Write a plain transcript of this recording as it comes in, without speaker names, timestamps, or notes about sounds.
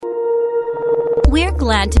We're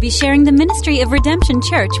glad to be sharing the ministry of Redemption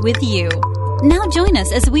Church with you. Now join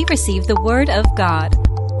us as we receive the Word of God.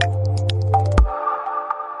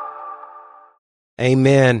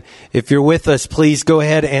 Amen. If you're with us, please go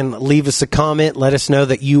ahead and leave us a comment. Let us know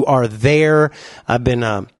that you are there. I've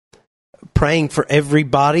been praying for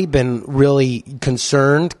everybody, been really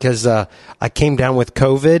concerned because I came down with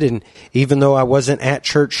COVID, and even though I wasn't at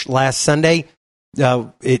church last Sunday,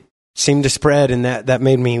 it seemed to spread, and that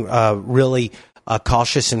made me really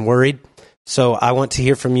cautious and worried. So I want to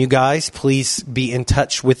hear from you guys. Please be in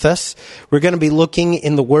touch with us. We're going to be looking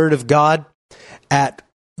in the Word of God at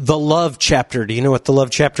the love chapter. Do you know what the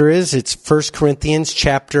love chapter is? It's 1 Corinthians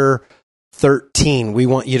chapter 13. We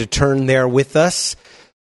want you to turn there with us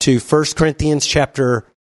to 1 Corinthians chapter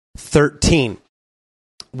 13.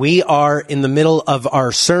 We are in the middle of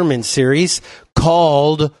our sermon series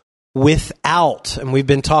called Without, and we've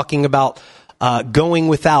been talking about going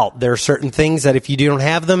without. There are certain things that if you don't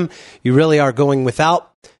have them, you really are going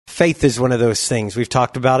without. Faith is one of those things. We've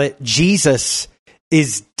talked about it. Jesus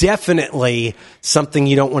is definitely something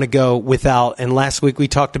you don't want to go without. And last week we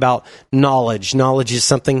talked about knowledge. Knowledge is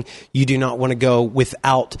something you do not want to go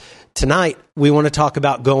without. Tonight we want to talk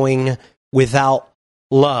about going without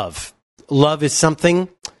love. Love is something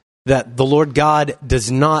that the Lord God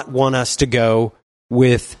does not want us to go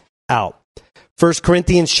without. 1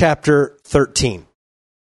 Corinthians chapter 13.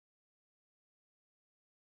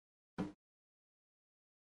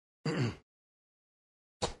 And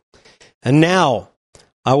now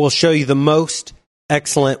I will show you the most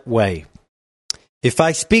excellent way. If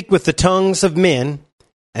I speak with the tongues of men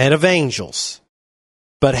and of angels,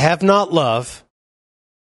 but have not love,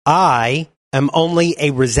 I am only a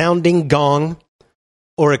resounding gong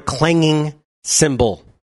or a clanging cymbal.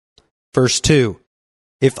 Verse 2,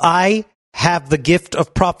 if I have the gift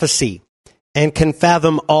of prophecy and can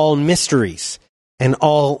fathom all mysteries and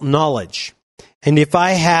all knowledge, and if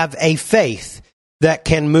I have a faith that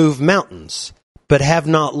can move mountains, but have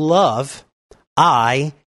not love,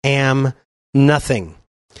 I am nothing.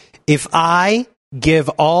 If I give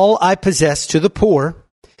all I possess to the poor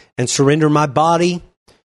and surrender my body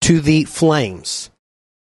to the flames,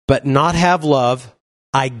 but not have love,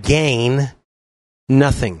 I gain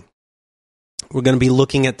nothing. We're going to be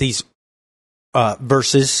looking at these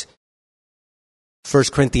verses, 1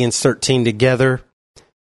 Corinthians 13 together,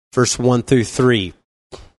 verse 1 through 3.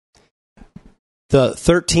 The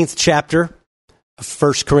 13th chapter of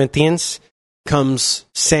 1 Corinthians comes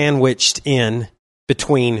sandwiched in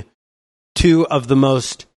between two of the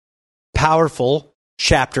most powerful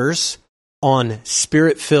chapters on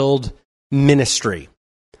spirit-filled ministry.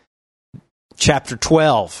 Chapter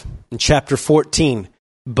 12 and chapter 14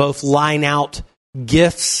 both line out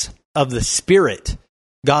gifts of the Spirit,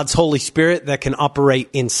 God's Holy Spirit that can operate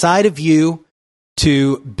inside of you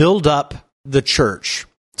to build up the church,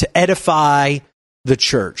 to edify the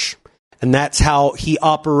church. And that's how He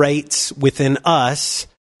operates within us,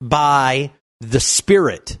 by the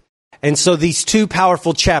Spirit. And so these two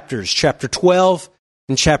powerful chapters, chapter 12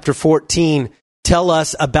 and chapter 14, tell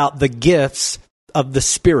us about the gifts of the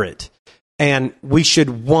Spirit. And we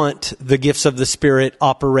should want the gifts of the Spirit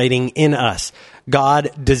operating in us. God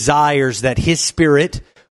desires that His Spirit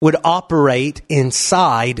would operate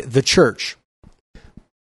inside the church.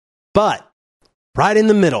 But right in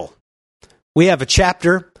the middle, we have a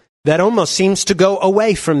chapter that almost seems to go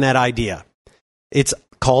away from that idea. It's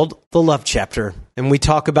called the love chapter, and we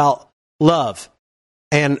talk about love.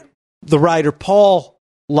 And the writer Paul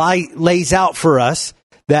lays out for us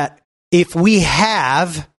that if we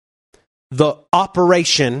have the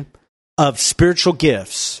operation of spiritual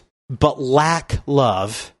gifts but lack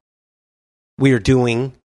love, we are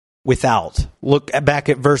doing without. Look back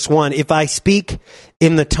at verse 1. If I speak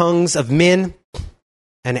in the tongues of men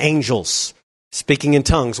and angels, speaking in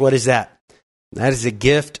tongues, what is that? That is a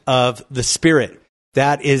gift of the Spirit.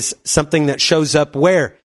 That is something that shows up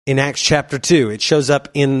where? In Acts chapter 2. It shows up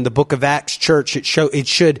in the book of Acts church. It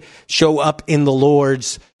should show up in the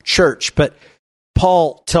Lord's church. But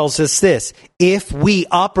Paul tells us this: if we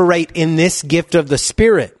operate in this gift of the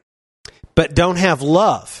Spirit, but don't have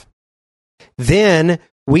love, then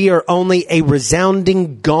we are only a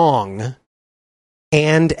resounding gong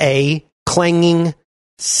and a clanging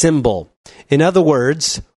cymbal. In other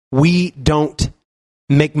words, we don't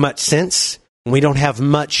make much sense. We don't have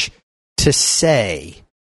much to say.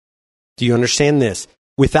 Do you understand this?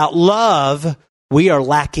 Without love, we are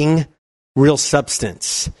lacking real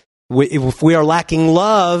substance. If we are lacking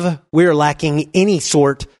love, we are lacking any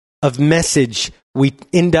sort of message. We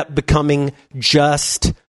end up becoming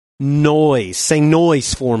just noise. Say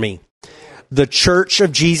noise for me. The church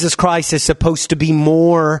of Jesus Christ is supposed to be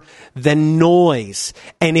more than noise.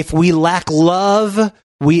 And if we lack love,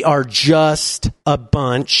 we are just a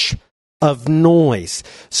bunch of noise.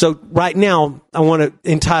 So right now, I want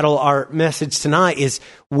to entitle our message tonight is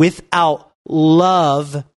Without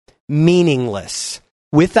Love, Meaningless.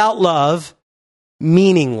 Without love,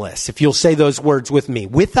 meaningless. If you'll say those words with me.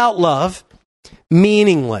 Without love,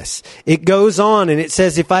 meaningless. It goes on and it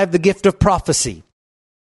says, if I have the gift of prophecy.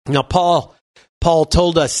 Now, Paul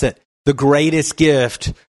told us that the greatest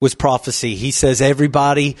gift was prophecy. He says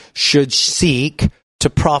everybody should seek to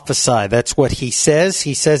prophesy. That's what he says.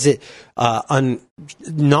 He says it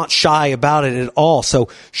not shy about it at all. So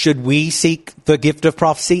should we seek the gift of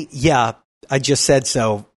prophecy? Yeah, I just said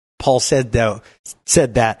so. Paul said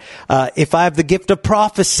that. If I have the gift of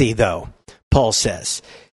prophecy, though, Paul says,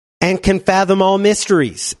 and can fathom all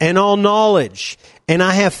mysteries and all knowledge, and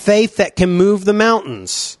I have faith that can move the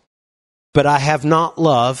mountains, but I have not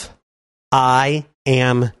love, I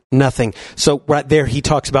am nothing. So right there, he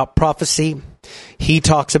talks about prophecy. He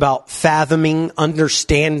talks about fathoming,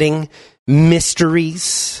 understanding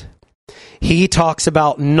mysteries. He talks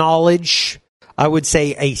about knowledge. I would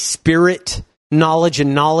say a spirit knowledge,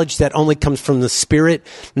 and knowledge that only comes from the Spirit,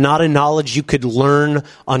 not a knowledge you could learn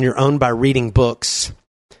on your own by reading books.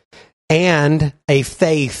 And a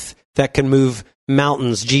faith that can move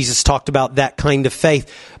mountains. Jesus talked about that kind of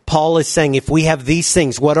faith. Paul is saying if we have these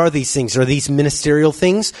things, what are these things? Are these ministerial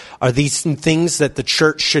things? Are these things that the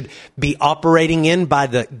church should be operating in by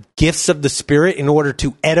the gifts of the Spirit in order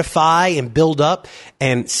to edify and build up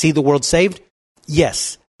and see the world saved?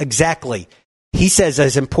 Yes, exactly. He says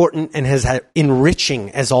as important and as enriching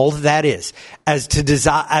as all of that is, as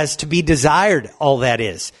to be desired all that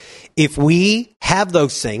is. If we have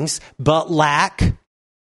those things but lack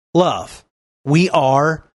love, we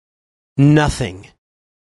are nothing.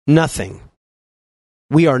 Nothing.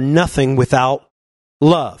 We are nothing without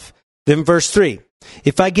love. Then verse 3,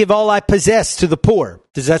 if I give all I possess to the poor,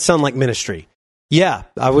 does that sound like ministry? Yeah,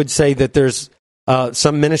 I would say that there's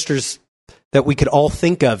some ministers that we could all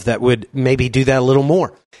think of that would maybe do that a little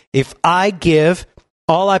more. If I give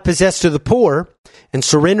all I possess to the poor and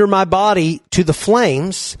surrender my body to the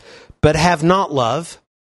flames, but have not love,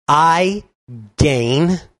 I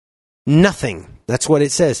gain nothing. That's what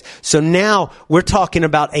it says. So now we're talking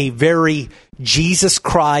about a very Jesus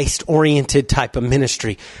Christ-oriented type of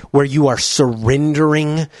ministry where you are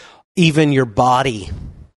surrendering even your body,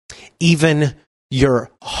 even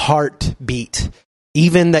your heartbeat,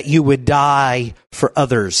 even that you would die for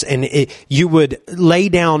others, and you would lay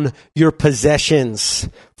down your possessions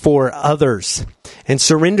for others and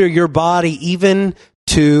surrender your body even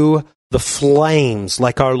to the flames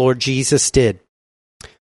like our Lord Jesus did.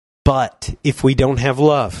 But if we don't have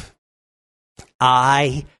love,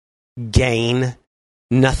 I gain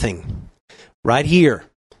nothing. Right here,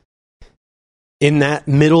 in that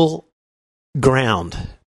middle ground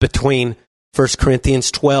between 1 Corinthians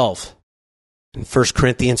 12 and 1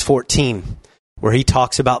 Corinthians 14, where he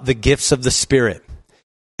talks about the gifts of the Spirit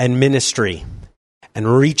and ministry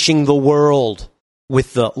and reaching the world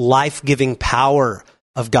with the life-giving power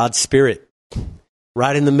of God's Spirit.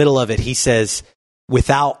 Right in the middle of it, he says,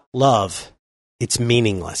 without love, it's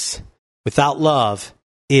meaningless. Without love,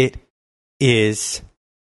 it is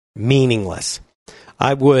meaningless.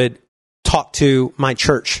 I would talk to my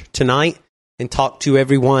church tonight and talk to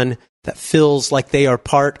everyone that feels like they are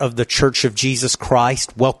part of the Church of Jesus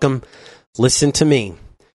Christ. Welcome. Listen to me.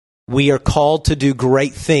 We are called to do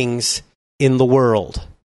great things in the world.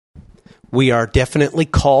 We are definitely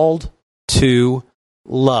called to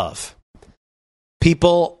love.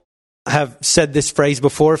 People have said this phrase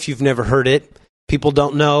before, if you've never heard it. People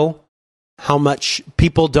don't want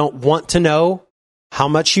to know how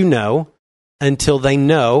much you know until they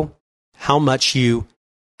know how much you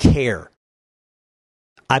care.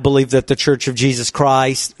 I believe that the Church of Jesus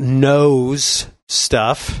Christ knows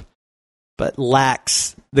stuff, but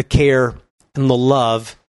lacks the care and the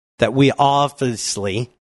love that we obviously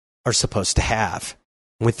are supposed to have.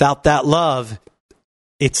 Without that love,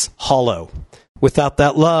 it's hollow. Without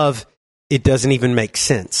that love, it doesn't even make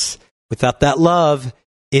sense. Without that love,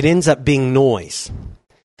 it ends up being noise.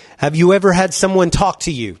 Have you ever had someone talk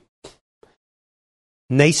to you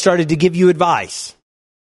and they started to give you advice,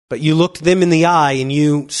 but you looked them in the eye and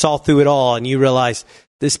you saw through it all and you realized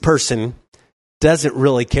this person doesn't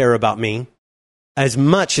really care about me as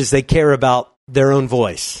much as they care about their own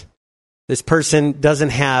voice. This person doesn't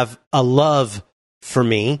have a love for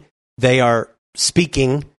me. They are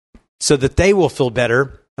speaking so that they will feel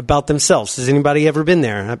better about themselves. Has anybody ever been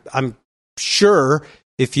there? I'm sure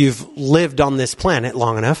if you've lived on this planet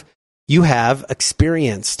long enough, you have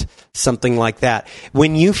experienced something like that.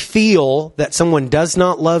 When you feel that someone does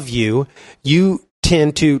not love you, you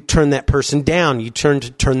tend to turn that person down. You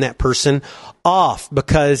turn that person off,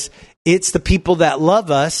 because it's the people that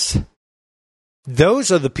love us.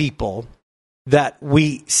 Those are the people that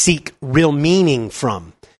we seek real meaning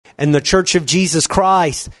from. And the Church of Jesus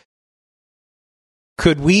Christ,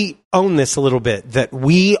 could we own this a little bit, that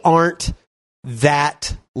we aren't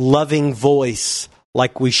that loving voice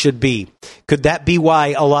like we should be? Could that be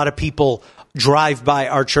why a lot of people drive by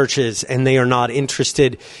our churches and they are not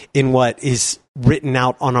interested in what is written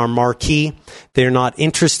out on our marquee? They're not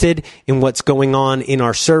interested in what's going on in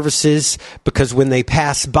our services, because when they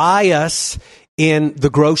pass by us in the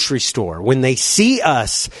grocery store, when they see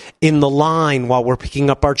us in the line while we're picking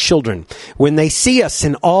up our children, when they see us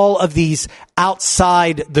in all of these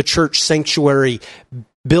outside the church sanctuary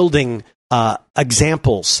building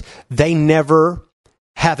examples, they never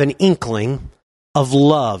have an inkling of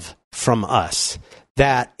love from us.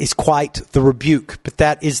 That is quite the rebuke, but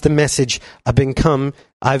that is the message I've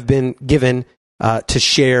been given to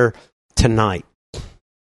share tonight.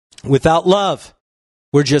 Without love,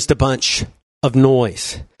 we're just a bunch of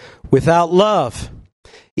noise. Without love,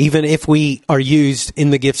 even if we are used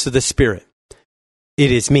in the gifts of the Spirit,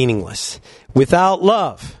 it is meaningless. Without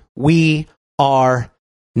love, we are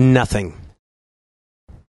nothing.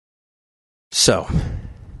 So,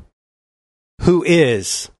 who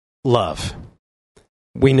is love?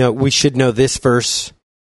 We should know this verse.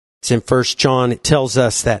 It's in 1 John. It tells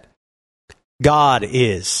us that God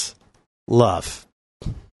is love.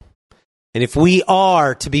 And if we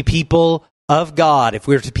are to be people of God, if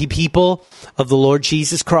we're to be people of the Lord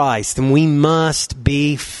Jesus Christ, then we must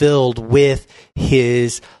be filled with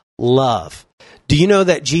His love. Do you know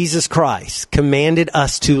that Jesus Christ commanded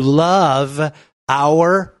us to love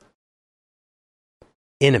our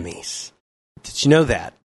enemies? Did you know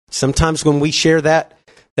that? Sometimes when we share that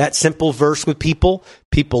simple verse with people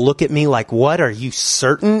look at me like, what, are you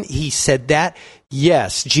certain he said that?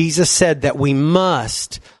 Yes, Jesus said that we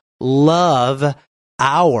must love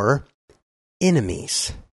our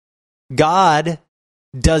enemies. God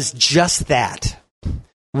does just that.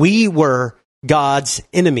 We were God's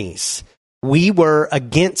enemies. We were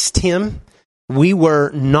against Him. We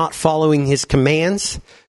were not following His commands.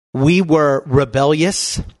 We were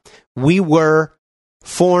rebellious. We were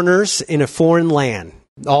foreigners in a foreign land.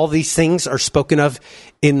 All these things are spoken of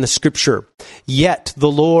in the Scripture. Yet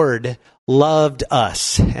the Lord loved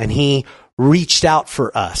us, and He reached out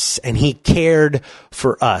for us, and He cared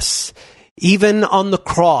for us. Even on the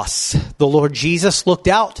cross, the Lord Jesus looked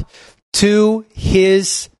out to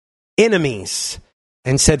His enemies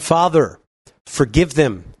and said, Father, forgive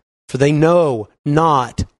them, for they know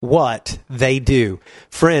not what they do.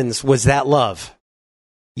 Friends, was that love?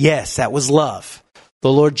 Yes, that was love.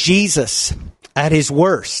 The Lord Jesus, at His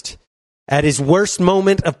worst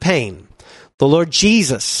moment of pain, the Lord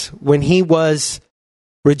Jesus, when He was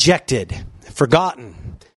rejected,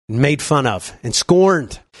 forgotten, made fun of, and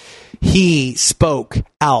scorned, He spoke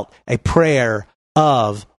out a prayer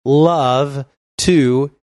of love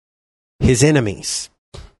to His enemies.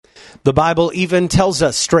 The Bible even tells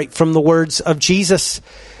us straight from the words of Jesus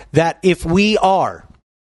that if we are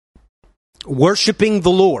worshiping the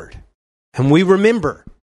Lord and we remember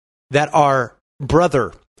that our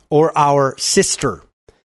brother or our sister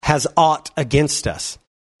has aught against us,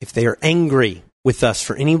 if they are angry with us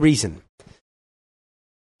for any reason,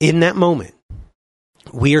 in that moment,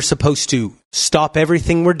 we are supposed to stop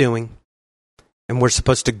everything we're doing, and we're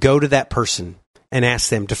supposed to go to that person and ask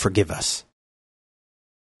them to forgive us.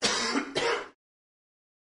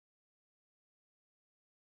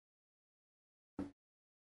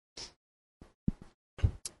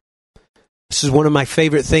 This is one of my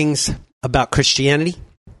favorite things about Christianity.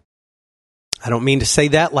 I don't mean to say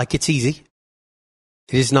that like it's easy.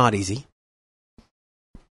 It is not easy.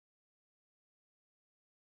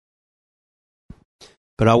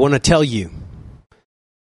 But I want to tell you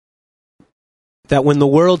that when the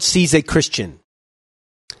world sees a Christian,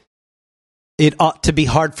 it ought to be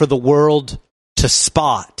hard for the world to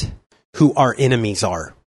spot who our enemies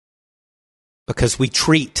are, because we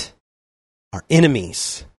treat our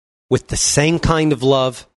enemies with the same kind of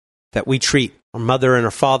love that we treat our mother and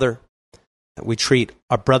our father, that we treat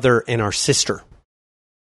our brother and our sister.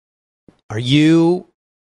 Are you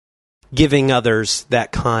giving others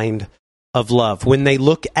that kind of love? When they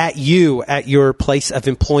look at you at your place of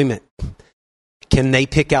employment, can they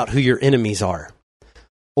pick out who your enemies are?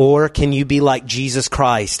 Or can you be like Jesus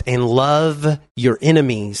Christ and love your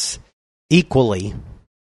enemies equally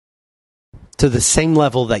to the same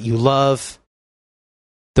level that you love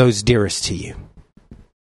those dearest to you.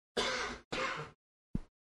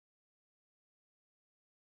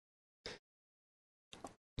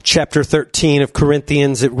 Chapter 13 of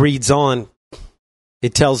Corinthians, it reads on.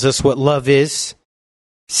 It tells us what love is.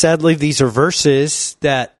 Sadly, these are verses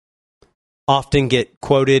that often get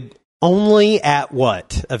quoted only at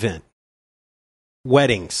what event?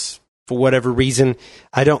 Weddings. For whatever reason,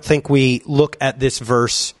 I don't think we look at this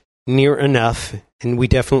verse near enough, and we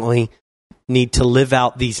definitely need to live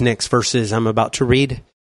out these next verses I'm about to read.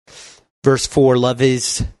 Verse 4, love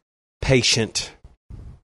is patient.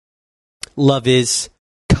 Love is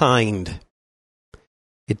kind.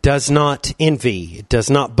 It does not envy. It does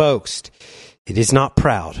not boast. It is not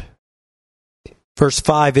proud. Verse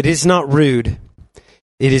 5, it is not rude.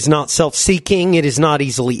 It is not self-seeking. It is not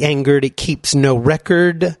easily angered. It keeps no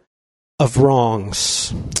record of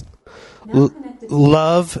wrongs.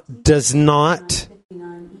 Love does not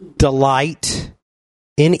delight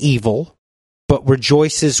in evil, but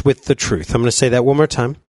rejoices with the truth. I'm going to say that one more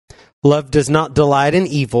time. Love does not delight in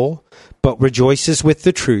evil, but rejoices with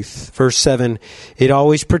the truth. Verse 7, it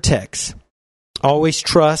always protects, always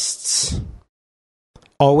trusts,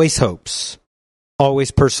 always hopes,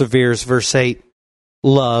 always perseveres. Verse 8,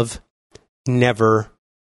 love never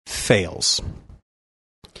fails.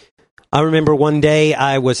 I remember one day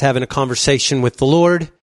I was having a conversation with the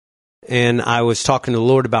Lord, and I was talking to the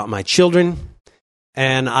Lord about my children,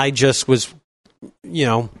 and I just was,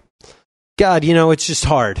 God, it's just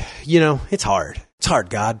hard. It's hard. It's hard,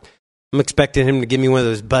 God. I'm expecting him to give me one of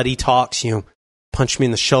those buddy talks, punch me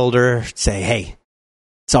in the shoulder, say, hey,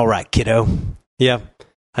 it's all right, kiddo. Yeah.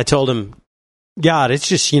 I told him, God, it's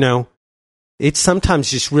just, it's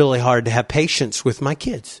sometimes just really hard to have patience with my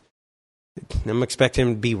kids. I'm expecting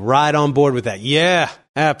him to be right on board with that. Yeah,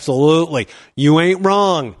 absolutely. You ain't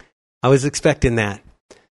wrong. I was expecting that.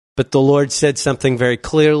 But the Lord said something very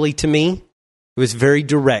clearly to me. It was very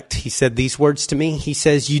direct. He said these words to me. He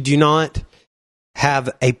says, you do not have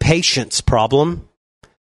a patience problem.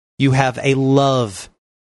 You have a love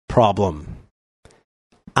problem.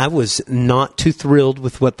 I was not too thrilled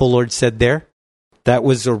with what the Lord said there. That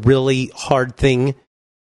was a really hard thing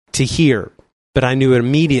to hear. But I knew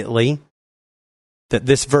immediately that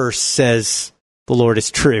this verse says the Lord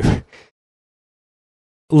is true.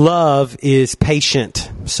 Love is patient.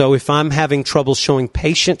 So if I'm having trouble showing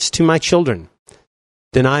patience to my children,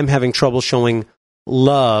 then I'm having trouble showing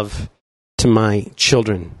love to my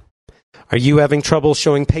children. Are you having trouble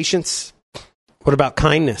showing patience? What about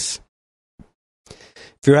kindness?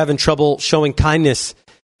 If you're having trouble showing kindness,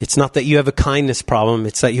 it's not that you have a kindness problem,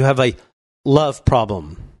 it's that you have a love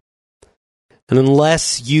problem. And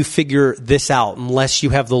unless you figure this out, unless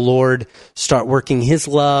you have the Lord start working his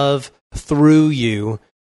love through you,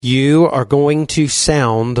 you are going to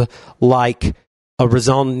sound like a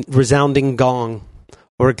resounding gong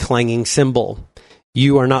or a clanging cymbal.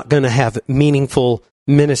 You are not going to have meaningful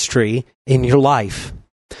ministry in your life.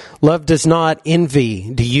 Love does not envy.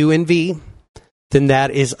 Do you envy? Then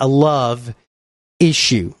that is a love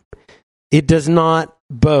issue. It does not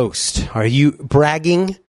boast. Are you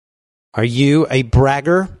bragging? Are you a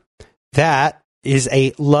bragger? That is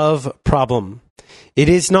a love problem. It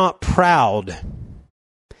is not proud.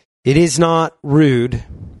 It is not rude.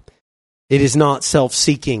 It is not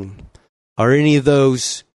self-seeking. Are any of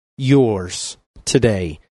those yours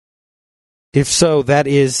today? If so, that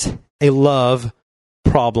is a love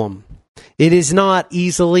problem. It is not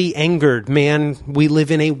easily angered. Man, we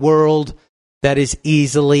live in a world that is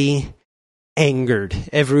easily angered.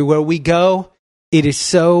 Everywhere we go, it is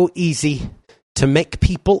so easy to make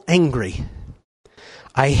people angry.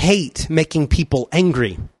 I hate making people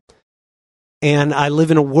angry. And I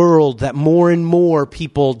live in a world that more and more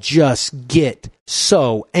people just get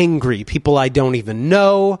so angry. People I don't even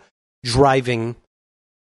know, driving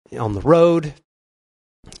on the road,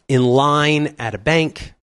 in line at a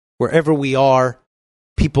bank, wherever we are,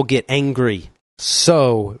 people get angry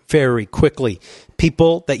so very quickly.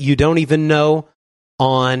 People that you don't even know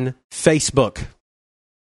on Facebook,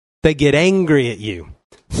 they get angry at you.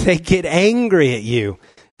 They get angry at you.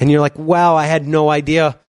 And you're like, wow, I had no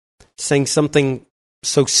idea saying something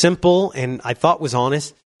so simple and I thought was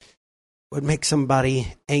honest would make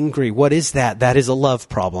somebody angry. What is that? That is a love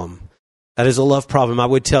problem. That is a love problem. I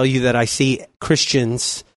would tell you that I see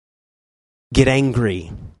Christians get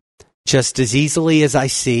angry just as easily as I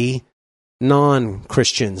see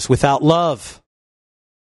non-Christians. Without love,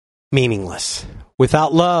 meaningless.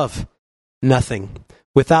 Without love, nothing.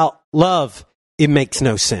 Without love, it makes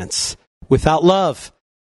no sense. Without love,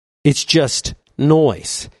 it's just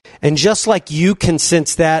noise. And just like you can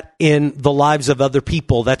sense that in the lives of other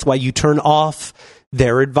people, that's why you turn off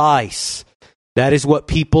their advice. That is what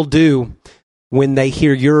people do when they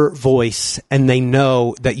hear your voice and they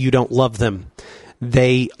know that you don't love them.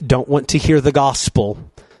 They don't want to hear the gospel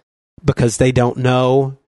because they don't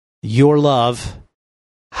know your love.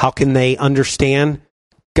 How can they understand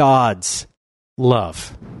God's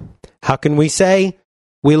love? How can we say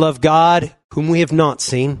we love God whom we have not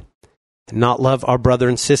seen and not love our brother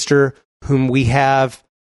and sister whom we have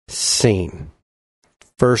seen?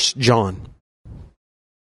 1 John.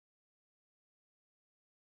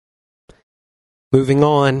 Moving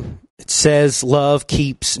on, it says love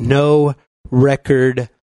keeps no record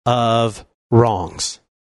of wrongs.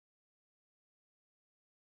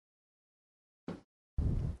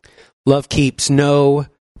 Love keeps no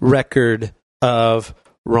record of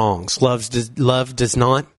wrongs. Love does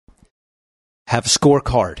not have a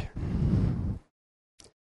scorecard.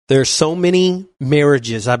 There are so many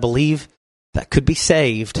marriages, I believe, that could be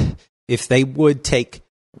saved if they would take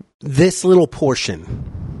this little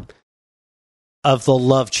portion of the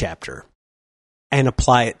love chapter and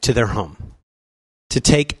apply it to their home. To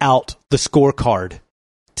take out the scorecard,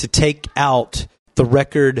 to take out the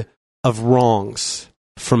record of wrongs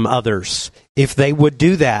from others. If they would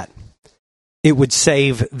do that, it would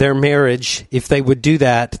save their marriage. If they would do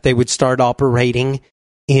that, they would start operating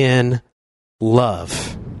in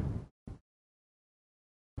love.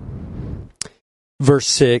 Verse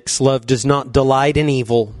 6, love does not delight in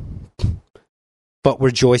evil, but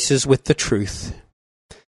rejoices with the truth.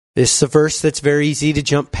 This is a verse that's very easy to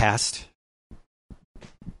jump past.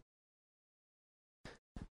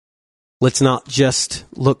 Let's not just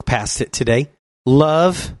look past it today.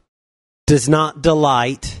 Love does not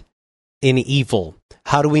delight in evil.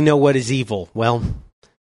 How do we know what is evil? Well,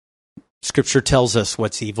 Scripture tells us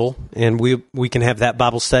what's evil, and we can have that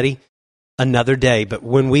Bible study another day. But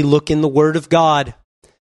when we look in the Word of God,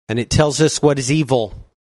 and it tells us what is evil,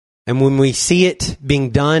 and when we see it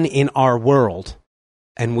being done in our world,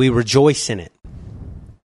 and we rejoice in it,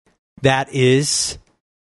 that is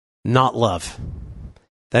not love.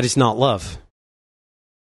 That is not love.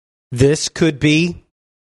 This could be,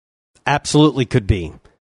 absolutely could be,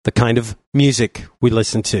 the kind of music we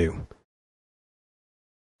listen to.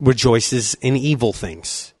 Rejoices in evil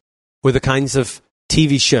things. Or the kinds of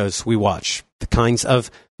TV shows we watch. The kinds of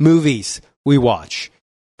movies we watch.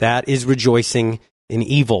 That is rejoicing in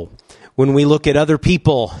evil. When we look at other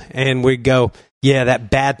people and we go, yeah, that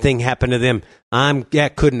bad thing happened to them.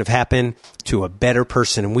 That couldn't have happened to a better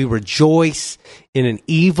person. And we rejoice in an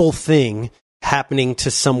evil thing happening to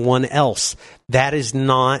someone else. That is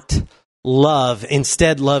not love.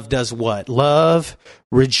 Instead, love does what? Love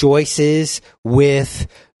rejoices with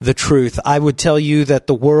the truth. I would tell you that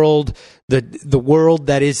the world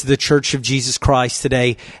that is the Church of Jesus Christ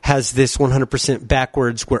today has this 100%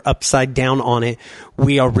 backwards. We're upside down on it.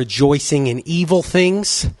 We are rejoicing in evil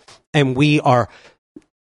things, and we are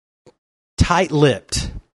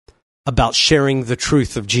tight-lipped about sharing the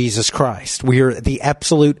truth of Jesus Christ. We are the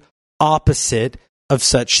absolute opposite of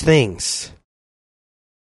such things.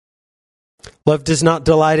 Love does not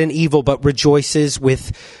delight in evil, but rejoices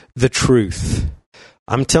with the truth.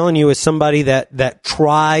 I'm telling you, as somebody that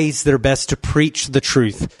tries their best to preach the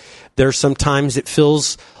truth, there sometimes it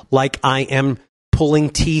feels like I am pulling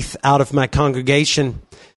teeth out of my congregation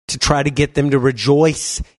to try to get them to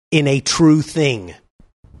rejoice in a true thing.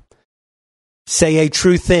 Say a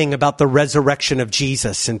true thing about the resurrection of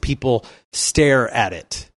Jesus, and people stare at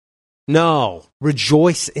it. No,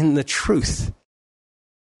 rejoice in the truth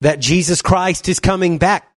that Jesus Christ is coming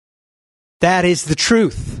back. That is the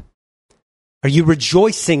truth. Are you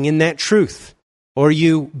rejoicing in that truth? Or are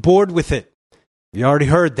you bored with it? You already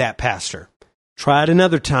heard that, Pastor. Try it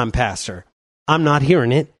another time, Pastor. I'm not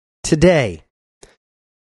hearing it today.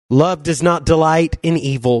 Love does not delight in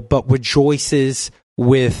evil, but rejoices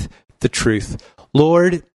with the truth.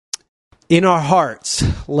 Lord, in our hearts,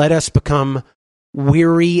 let us become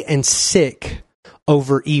weary and sick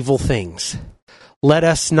over evil things. Let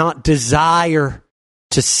us not desire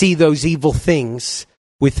to see those evil things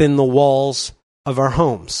within the walls of our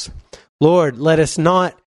homes. Lord, let us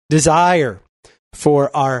not desire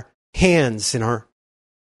for our hands and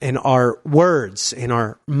our words, and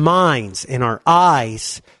our minds, and our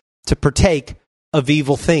eyes to partake of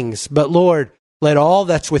evil things. But Lord, let all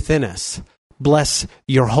that's within us bless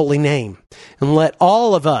your holy name. And let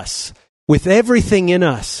all of us, with everything in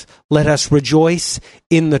us, let us rejoice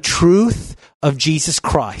in the truth of Jesus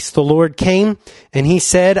Christ. The Lord came and he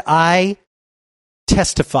said, I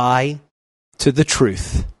testify to the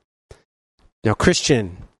truth. Now,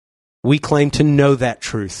 Christian, we claim to know that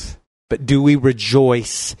truth, but do we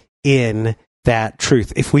rejoice in that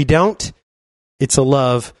truth? If we don't, It's a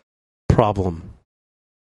love problem.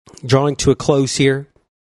 Drawing to a close here.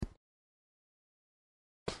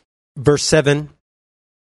 Verse 7.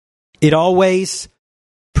 It always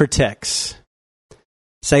protects.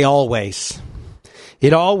 Say always.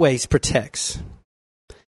 It always protects.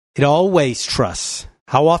 It always trusts.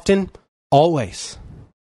 How often? Always.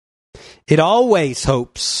 It always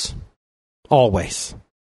hopes. Always.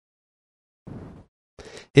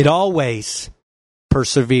 It always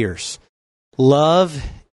perseveres. Love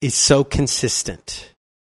is so consistent.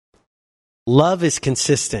 Love is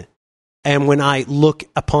consistent. And when I look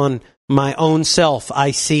upon my own self,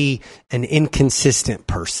 I see an inconsistent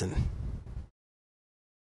person.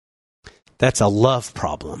 That's a love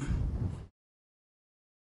problem.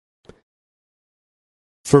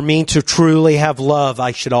 For me to truly have love,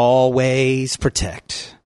 I should always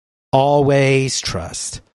protect, always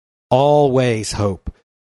trust, always hope,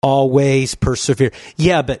 always persevere.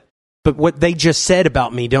 Yeah, but what they just said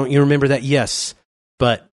about me, don't you remember that? Yes,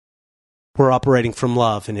 but we're operating from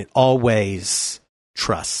love, and it always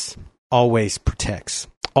trusts, always protects,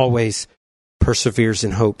 always perseveres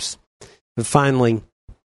and hopes. And finally,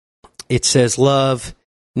 it says love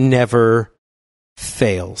never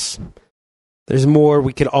fails. There's more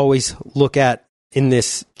we could always look at in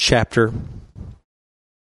this chapter.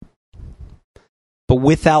 But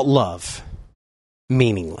without love,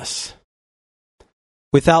 meaningless.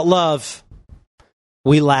 Without love,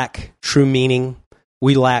 we lack true meaning.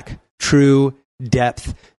 We lack true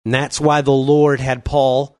depth. And that's why the Lord had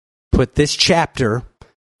Paul put this chapter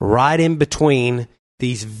right in between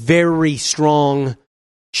these very strong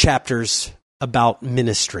chapters about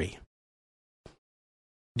ministry.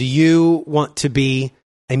 Do you want to be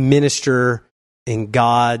a minister in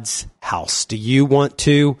God's house? Do you want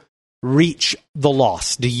to reach the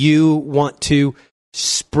lost? Do you want to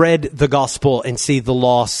spread the gospel and see the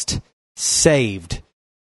lost saved,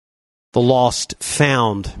 the lost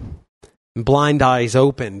found, blind eyes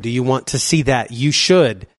open? Do you want to see that? You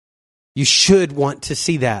should. You should want to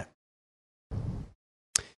see that.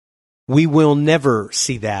 We will never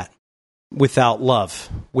see that without love.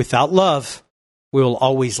 Without love, we will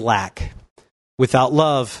always lack. Without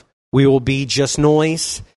love, we will be just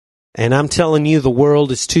noise. And I'm telling you, the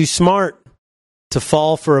world is too smart to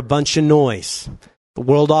fall for a bunch of noise. The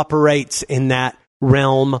world operates in that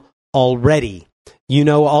realm already. You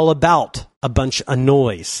know all about a bunch of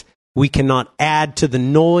noise. We cannot add to the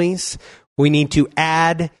noise. We need to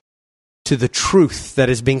add to the truth that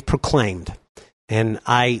is being proclaimed. And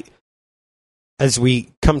as we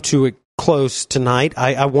come to a close tonight,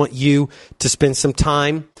 I want you to spend some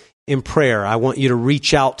time in prayer. I want you to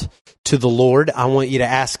reach out to the Lord. I want you to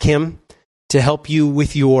ask Him to help you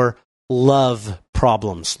with your love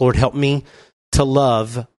problems. Lord, help me to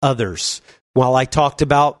love others. While I talked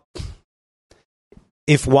about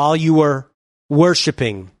if while you are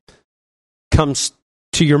worshiping comes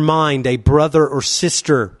to your mind a brother or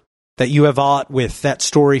sister that you have aught with, that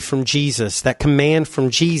story from Jesus, that command from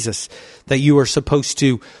Jesus, that you are supposed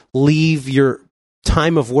to leave your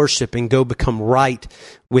time of worship and go become right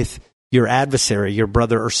with your adversary, your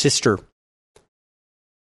brother or sister.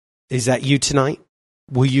 Is that you tonight?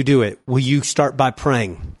 Will you do it? Will you start by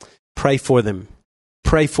praying? Pray for them.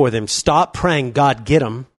 Pray for them. Stop praying, God, get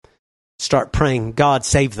them. Start praying, God,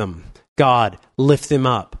 save them. God, lift them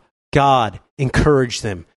up. God, encourage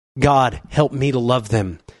them. God, help me to love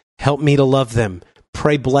them. Help me to love them.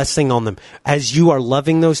 Pray blessing on them. As you are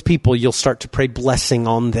loving those people, you'll start to pray blessing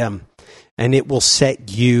on them. And it will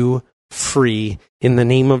set you free in the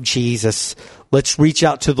name of Jesus. Let's reach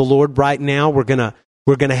out to the Lord right now. We're gonna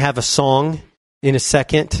have a song in a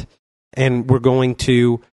second. And we're going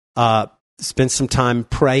to spend some time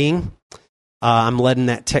praying. I'm letting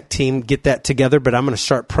that tech team get that together, but I'm going to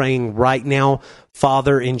start praying right now.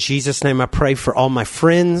 Father, in Jesus' name, I pray for all my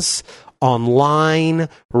friends online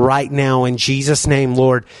right now in Jesus' name,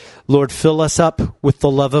 Lord. Lord, fill us up with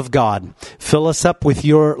the love of God. Fill us up with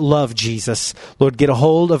your love, Jesus. Lord, get a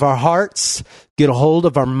hold of our hearts. Get a hold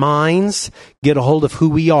of our minds. Get a hold of who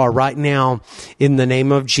we are right now in the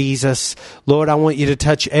name of Jesus. Lord, I want you to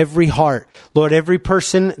touch every heart. Lord, every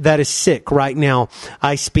person that is sick right now,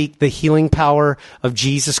 I speak the healing power of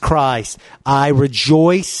Jesus Christ. I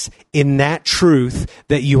rejoice in that truth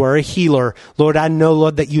that you are a healer. Lord, I know,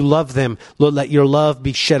 Lord, that you love them. Lord, let your love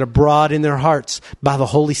be shed abroad in their hearts by the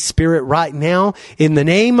Holy Spirit right now. In the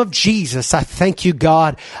name of Jesus, I thank you,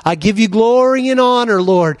 God. I give you glory and honor,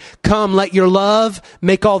 Lord. Come, let your love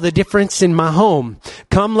make all the difference in my home.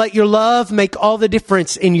 Come, let your love make all the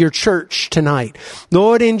difference in your church tonight.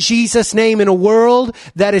 Lord, in Jesus' name, in a world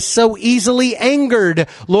that is so easily angered,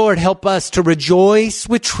 Lord, help us to rejoice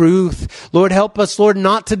with truth. Lord, help us, Lord,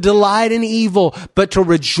 not to delight in evil, but to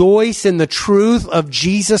rejoice in the truth of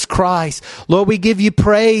Jesus Christ. Lord, we give you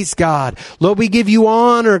praise, God. Lord, we give you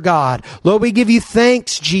honor, God. Lord, we give you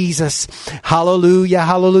thanks, Jesus. Hallelujah,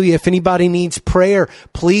 hallelujah. If anybody needs prayer,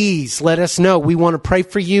 please let us know. We want to pray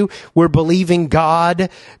for you. We're believing God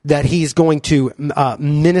that He's going to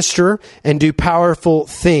minister and do powerful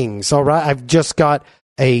things. All right. I've just got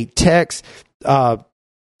a text. The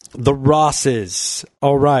Rosses.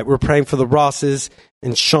 All right. We're praying for the Rosses,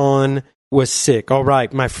 and Sean was sick. All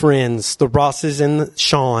right, my friends, the Rosses and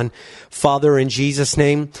Sean, Father, in Jesus'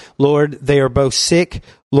 name, Lord, they are both sick.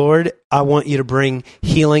 Lord, I want you to bring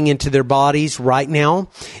healing into their bodies right now.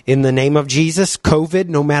 In the name of Jesus, COVID,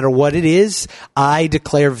 no matter what it is, I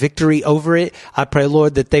declare victory over it. I pray,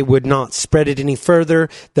 Lord, that they would not spread it any further,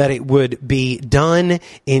 that it would be done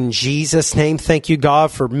in Jesus' name. Thank you,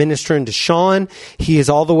 God, for ministering to Sean. He is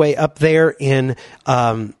all the way up there in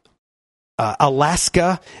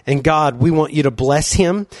Alaska, and God, we want you to bless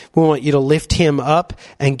him. We want you to lift him up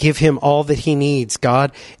and give him all that he needs,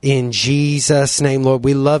 God, in Jesus' name, Lord.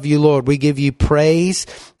 We love you, Lord. We give you praise.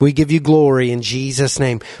 We give you glory in Jesus'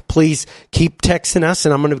 name. Please keep texting us,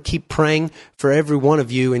 and I'm going to keep praying for every one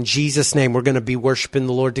of you. In Jesus' name, we're going to be worshiping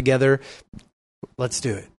the Lord together. Let's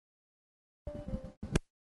do it.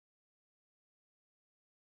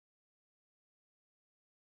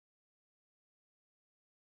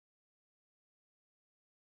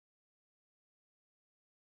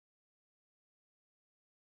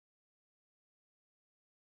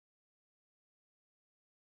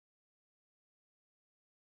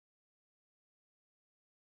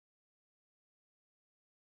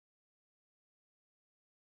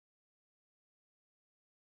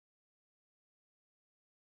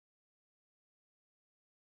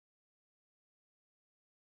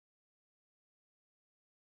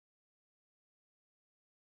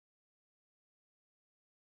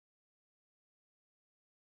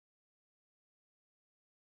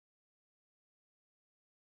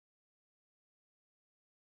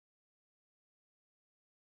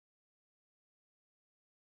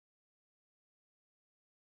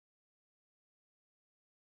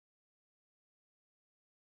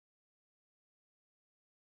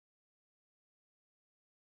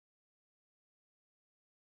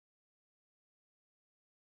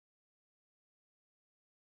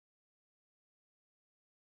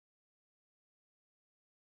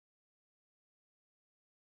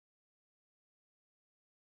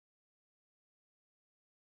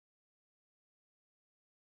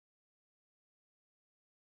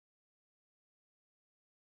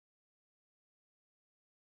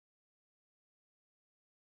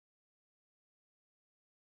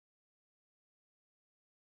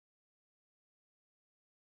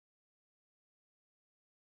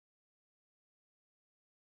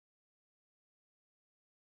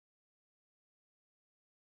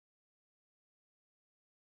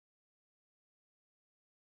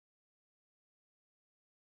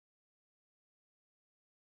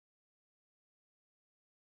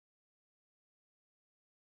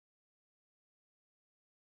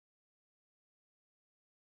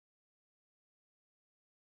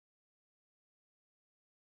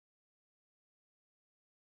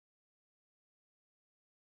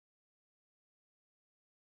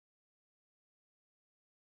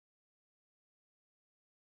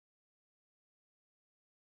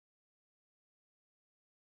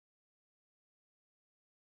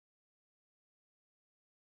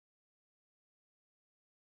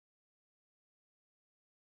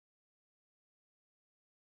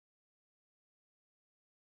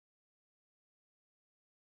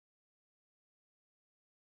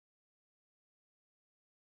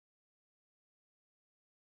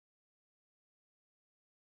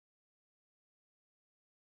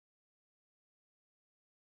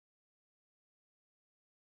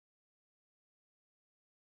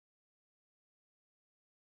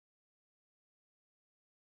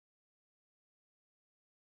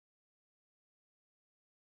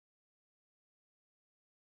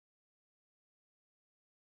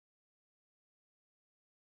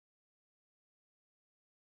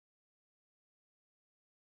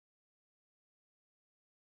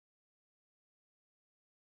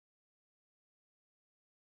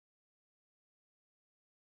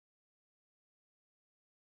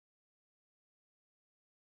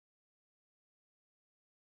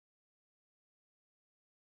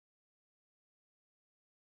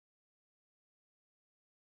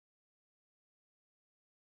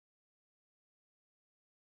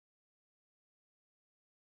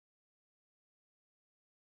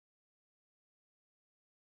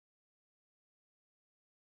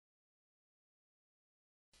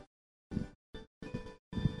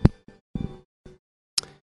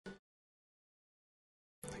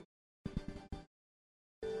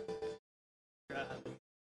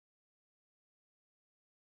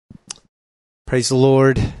 Praise the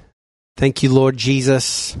Lord. Thank you, Lord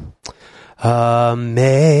Jesus. Amazing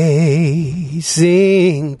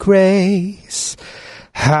grace,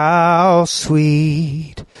 how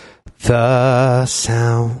sweet the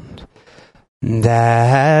sound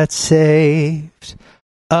that saved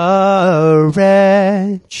a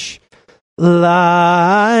wretch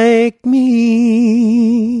like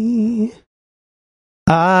me.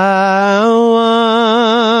 I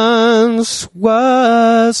once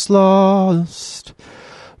was lost,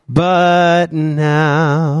 but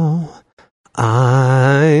now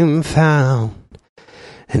I'm found.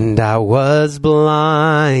 And I was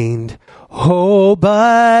blind, oh,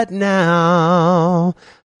 but now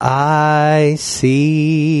I see.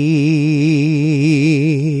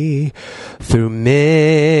 Through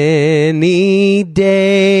many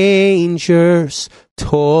dangers,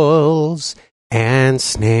 toils, and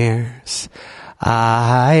snares,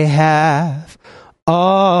 I have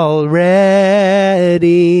already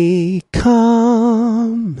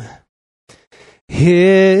come.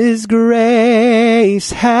 His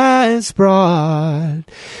grace has brought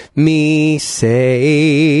me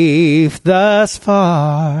safe thus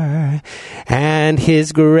far, and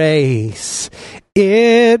His grace,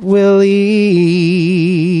 it will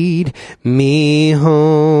lead me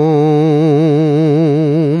home.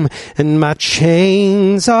 And my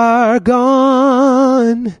chains are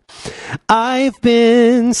gone, I've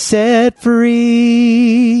been set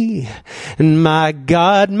free, and my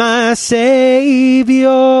God, my Savior,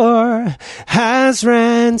 has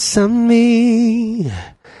ransomed me.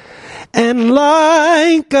 And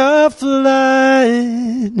like a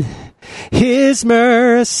flood, His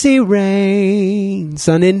mercy reigns.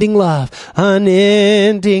 Unending love,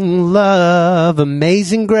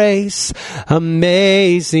 amazing grace,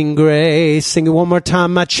 amazing grace. Sing it one more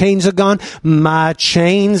time. My chains are gone, my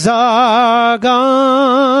chains are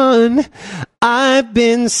gone, I've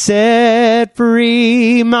been set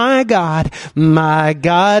free. My God,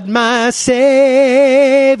 my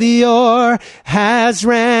Savior has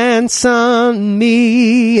ransomed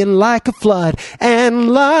me.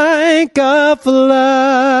 And like a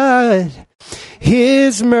flood,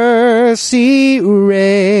 His mercy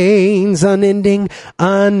reigns. Unending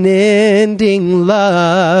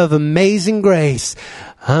love, amazing grace,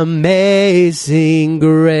 amazing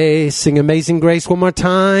grace. Sing amazing grace one more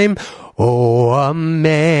time. Oh, amazing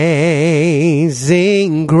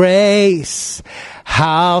grace,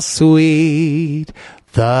 how sweet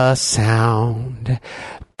the sound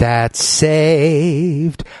that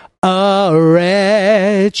saved a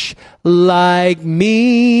wretch like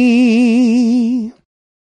me.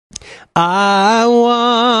 I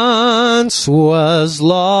once was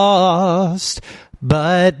lost,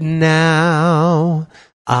 but now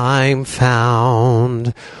I'm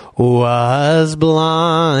found. Was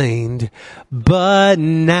blind, but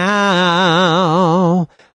now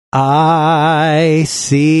I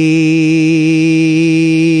see.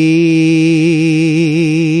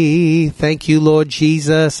 Thank you, Lord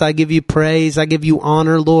Jesus. I give you praise. I give you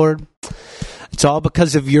honor, Lord. It's all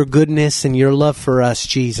because of your goodness and your love for us,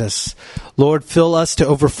 Jesus. Lord, fill us to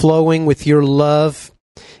overflowing with your love.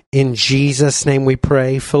 In Jesus' name we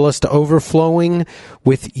pray. Fill us to overflowing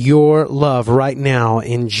with your love right now.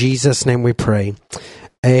 In Jesus' name we pray.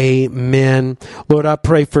 Amen. Lord, I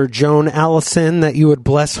pray for Joan Allison, that you would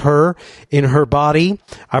bless her in her body.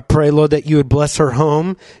 I pray, Lord, that you would bless her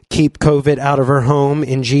home. Keep COVID out of her home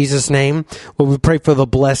in Jesus' name. Lord, we pray for the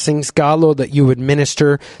blessings, God, Lord, that you would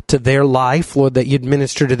minister to their life. Lord, that you'd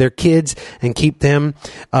minister to their kids and keep them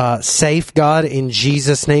safe, God, in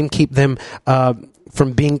Jesus' name. Keep them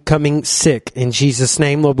from becoming sick in Jesus'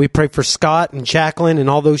 name. Lord, we pray for Scott and Jacqueline and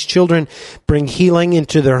all those children. Bring healing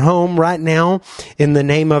into their home right now in the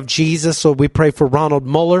name of Jesus. Lord, we pray for Ronald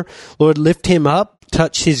Muller. Lord, lift him up,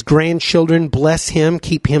 touch his grandchildren, bless him,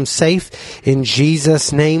 keep him safe in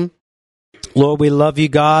Jesus' name. Lord, we love you,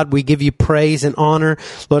 God. We give you praise and honor.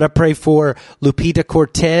 Lord, I pray for Lupita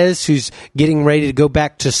Cortez, who's getting ready to go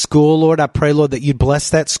back to school. Lord, I pray, Lord, that you'd bless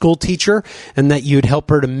that school teacher and that you'd help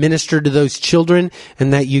her to minister to those children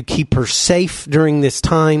and that you keep her safe during this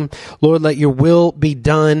time. Lord, let your will be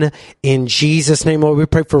done in Jesus' name. Lord, we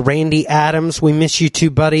pray for Randy Adams. We miss you too,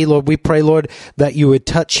 buddy. Lord, we pray, Lord, that you would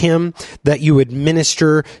touch him, that you would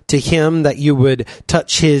minister to him, that you would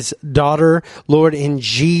touch his daughter. Lord, in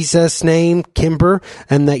Jesus' name. name, Kimber,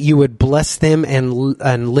 and that you would bless them and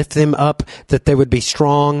lift them up, that they would be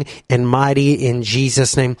strong and mighty in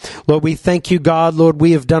Jesus' name. Lord, we thank you, God. Lord,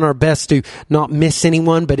 we have done our best to not miss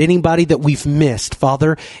anyone, but anybody that we've missed,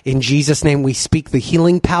 Father, in Jesus' name, we speak the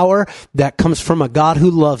healing power that comes from a God who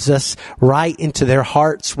loves us right into their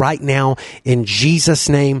hearts right now in Jesus'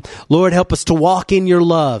 name. Lord, help us to walk in your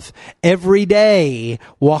love every day,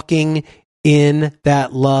 walking in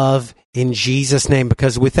that love in Jesus' name,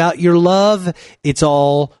 because without your love, it's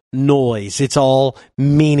all noise. It's all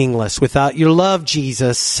meaningless. Without your love,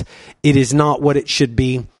 Jesus, it is not what it should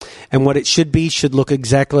be. And what it should be should look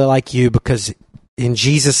exactly like you, because in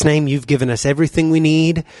Jesus' name, you've given us everything we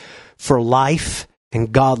need for life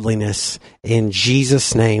and godliness. In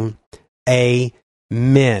Jesus' name,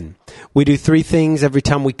 amen. We do 3 things every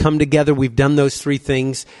time we come together. We've done those 3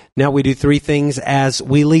 things. Now we do 3 things as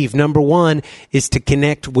we leave. Number 1 is to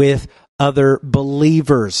connect with other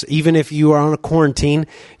believers. Even if you are on a quarantine,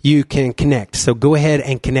 you can connect. So go ahead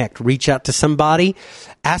and connect. Reach out to somebody.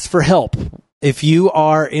 Ask for help. If you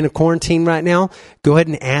are in a quarantine right now, go ahead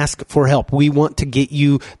and ask for help. We want to get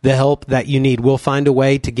you the help that you need. We'll find a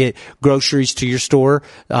way to get groceries to your store,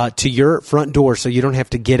 to your front door, so you don't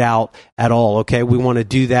have to get out at all, okay? We want to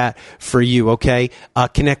do that for you, okay?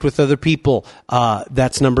 Connect with other people.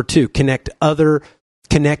 That's number 2. Connect other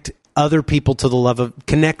people to the love of,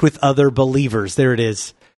 connect with other believers. There it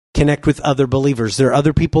is. Connect with other believers. There are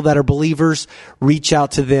other people that are believers. Reach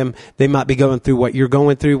out to them. They might be going through what you're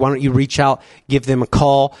going through. Why don't you reach out, give them a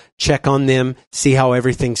call, check on them, see how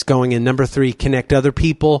everything's going. And number 3, connect other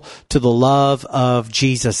people to the love of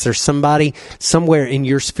Jesus. There's somebody somewhere in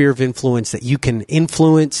your sphere of influence that you can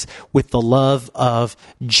influence with the love of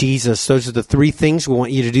Jesus. Those are the 3 things. We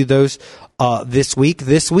want you to do those this week.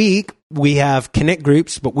 This week, we have connect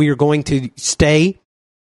groups, but we are going to stay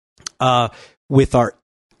with our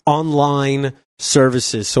online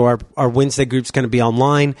services. So our Wednesday group is going to be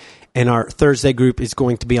online, and our Thursday group is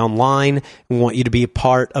going to be online. We want you to be a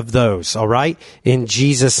part of those, all right? In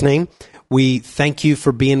Jesus' name, we thank you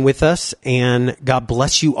for being with us, and God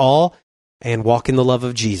bless you all, and walk in the love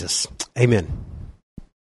of Jesus. Amen.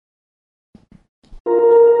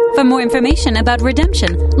 For more information about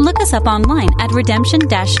Redemption, look us up online at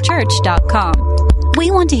redemption-church.com. We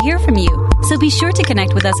want to hear from you, so be sure to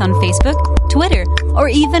connect with us on Facebook, Twitter, or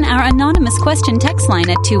even our anonymous question text line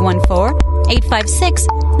at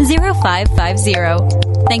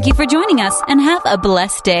 214-856-0550. Thank you for joining us, and have a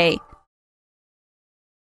blessed day.